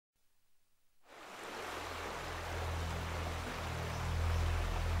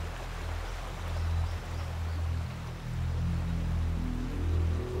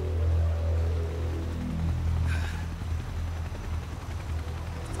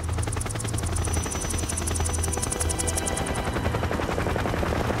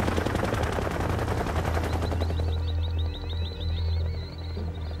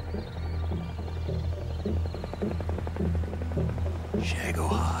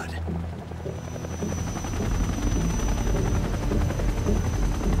God.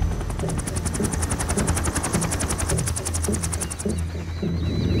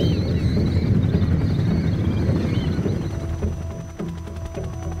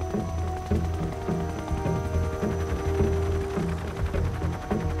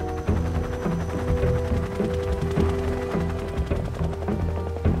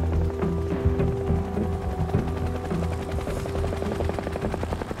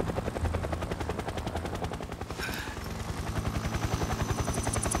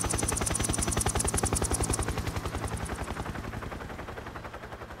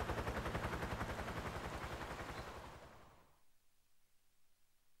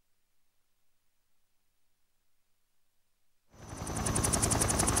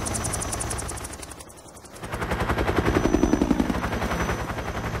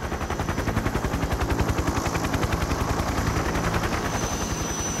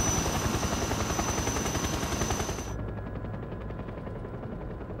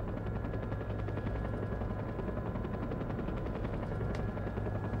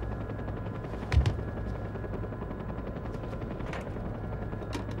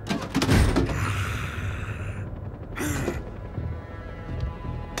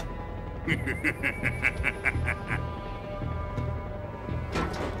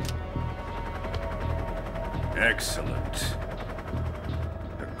 Excellent.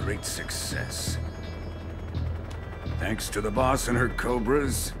 A great success. Thanks to the boss and her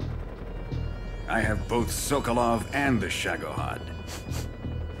cobras, I have both Sokolov and the Shagohod.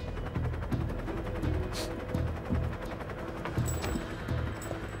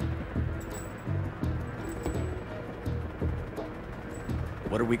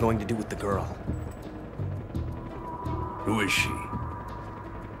 What are we going to do with the girl? Who is she?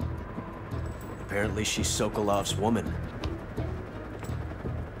 Apparently she's Sokolov's woman.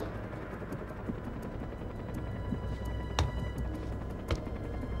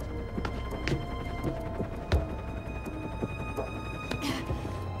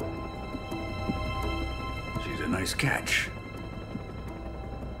 She's a nice catch.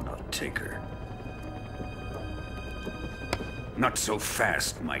 I'll take her. Not so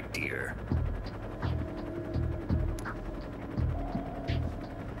fast, my dear.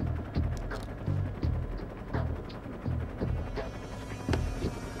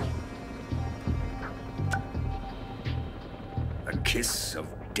 A kiss of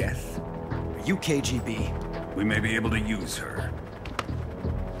death. Are you KGB? We may be able to use her.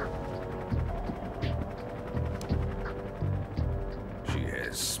 She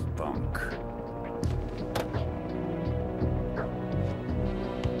has spunk.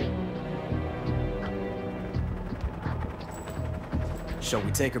 Shall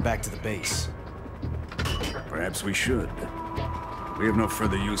we take her back to the base? Perhaps we should. We have no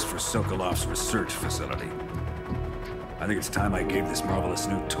further use for Sokolov's research facility. I think it's time I gave this marvelous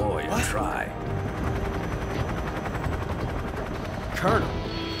new toy a try. Colonel,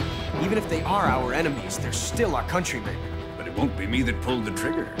 even if they are our enemies, they're still our countrymen. But it won't be me that pulled the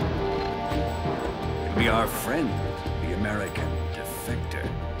trigger. It'll be our friend, the American defector.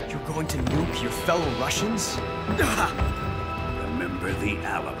 You're going to nuke your fellow Russians? Remember the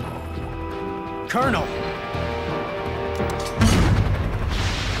Alamo. Colonel!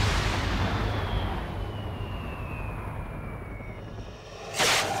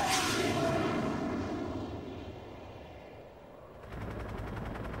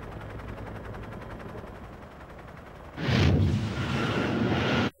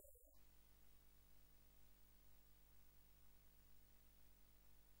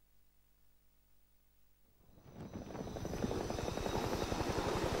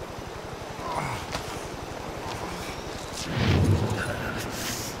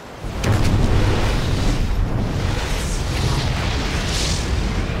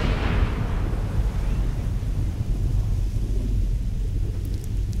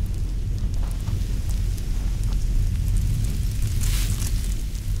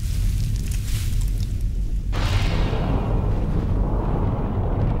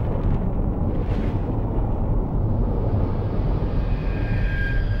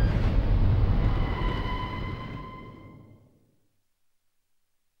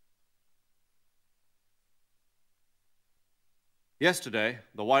 Yesterday,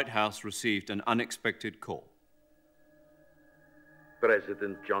 the White House received an unexpected call.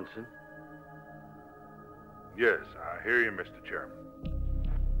 President Johnson? Yes, I hear you, Mr. Chairman.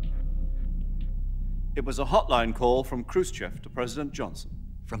 It was a hotline call from Khrushchev to President Johnson.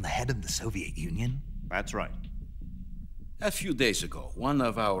 From the head of the Soviet Union? That's right. A few days ago, one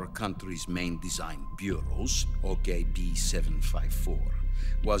of our country's main design bureaus, OKB 754,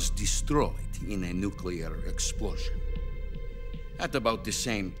 was destroyed in a nuclear explosion. At about the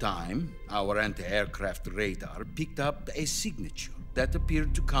same time, our anti-aircraft radar picked up a signature that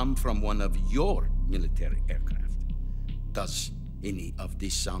appeared to come from one of your military aircraft. Does any of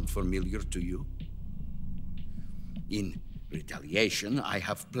this sound familiar to you? In retaliation, I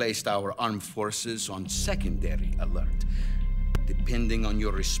have placed our armed forces on secondary alert. Depending on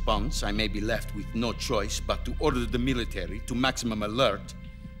your response, I may be left with no choice but to order the military to maximum alert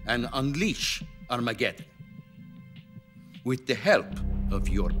and unleash Armageddon. With the help of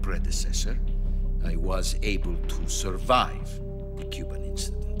your predecessor, I was able to survive the Cuban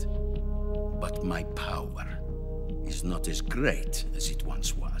incident. But my power is not as great as it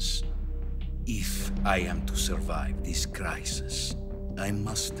once was. If I am to survive this crisis, I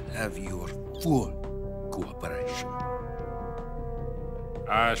must have your full cooperation.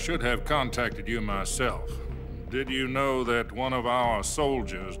 I should have contacted you myself. Did you know that one of our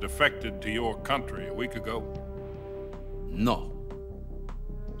soldiers defected to your country a week ago? No.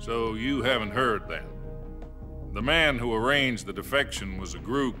 So you haven't heard then. The man who arranged the defection was a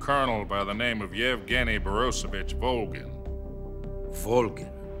GRU colonel by the name of Yevgeny Borisovich Volgin.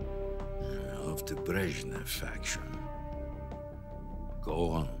 Volgin, of the Brezhnev faction.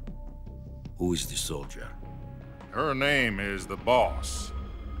 Go on. Who is the soldier? Her name is the Boss.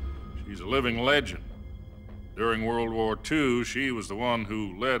 She's a living legend. During World War II, she was the one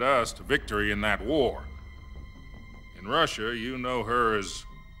who led us to victory in that war. In Russia, you know her as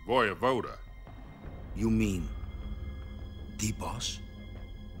Voyevoda. You mean the Boss?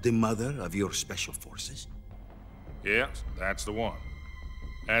 The mother of your special forces? Yes, that's the one.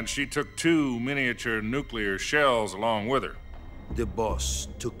 And she took 2 miniature nuclear shells along with her. The Boss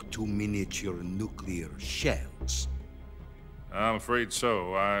took 2 miniature nuclear shells. I'm afraid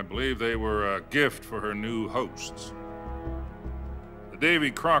so. I believe they were a gift for her new hosts. The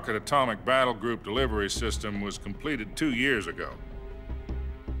Davy Crockett Atomic Battle Group delivery system was completed 2 years ago.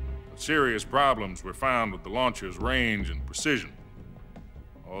 But serious problems were found with the launcher's range and precision.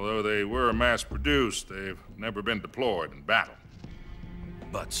 Although they were mass-produced, they've never been deployed in battle.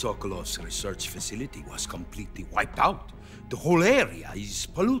 But Sokolov's research facility was completely wiped out. The whole area is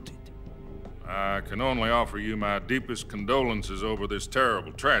polluted. I can only offer you my deepest condolences over this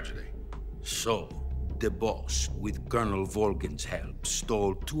terrible tragedy. So, the Boss, with Colonel Volgin's help,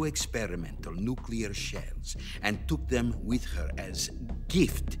 stole 2 experimental nuclear shells and took them with her as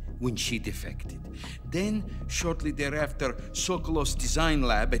gift when she defected. Then, shortly thereafter, Sokolov's design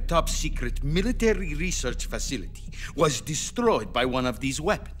lab, a top-secret military research facility, was destroyed by one of these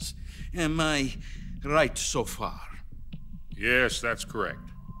weapons. Am I right so far? Yes, that's correct.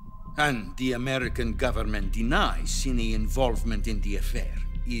 And the American government denies any involvement in the affair.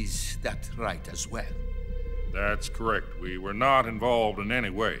 Is that right as well? That's correct. We were not involved in any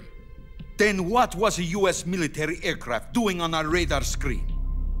way. Then what was a U.S. military aircraft doing on our radar screen?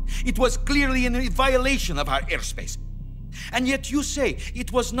 It was clearly in violation of our airspace. And yet you say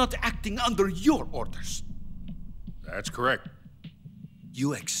it was not acting under your orders. That's correct.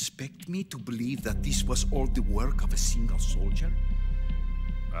 You expect me to believe that this was all the work of a single soldier?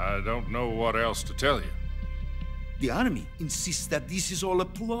 I don't know what else to tell you. The army insists that this is all a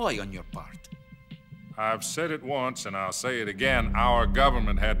ploy on your part. I've said it once and I'll say it again. Our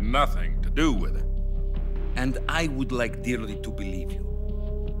government had nothing to do with it. And I would like dearly to believe you.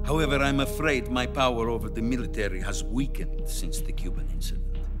 However, I'm afraid my power over the military has weakened since the Cuban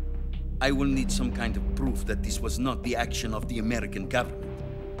incident. I will need some kind of proof that this was not the action of the American government.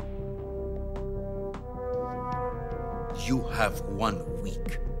 You have 1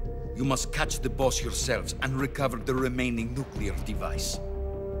 week. You must catch the Boss yourselves and recover the remaining nuclear device.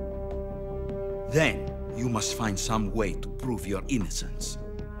 Then, you must find some way to prove your innocence.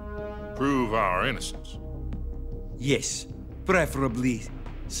 Prove our innocence? Yes, preferably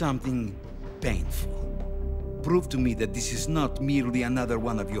something painful. Prove to me that this is not merely another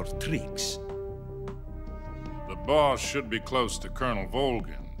one of your tricks. The Boss should be close to Colonel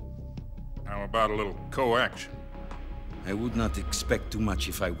Volgin. How about a little coaction? I would not expect too much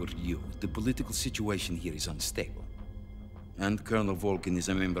if I were you. The political situation here is unstable. And Colonel Volgin is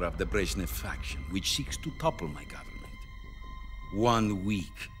a member of the Brezhnev faction, which seeks to topple my government. 1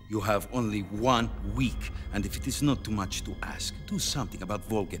 week. You have only 1 week, and if it is not too much to ask, do something about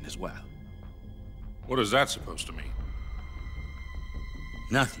Volgin as well. What is that supposed to mean?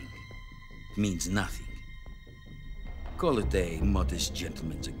 Nothing. It means nothing. Call it a modest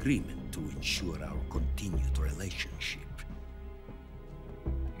gentleman's agreement to ensure our continued relationship.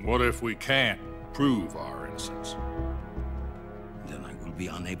 What if we can't prove our innocence? Then I will be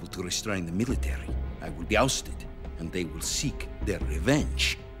unable to restrain the military. I will be ousted, and they will seek their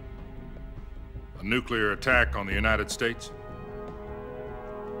revenge. A nuclear attack on the United States?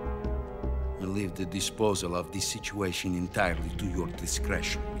 I leave the disposal of this situation entirely to your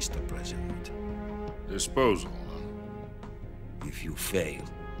discretion, Mr. President. Disposal, huh? If you fail,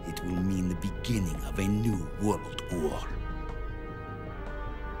 it will mean the beginning of a new world war.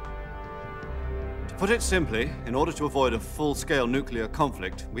 To put it simply, in order to avoid a full-scale nuclear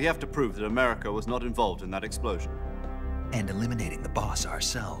conflict, we have to prove that America was not involved in that explosion. And eliminating the boss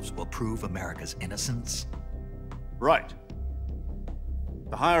ourselves will prove America's innocence? Right.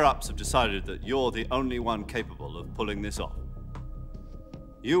 The higher-ups have decided that you're the only one capable of pulling this off.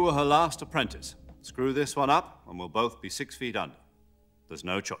 You were her last apprentice. Screw this one up, and we'll both be 6 feet under. There's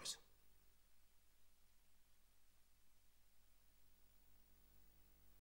no choice.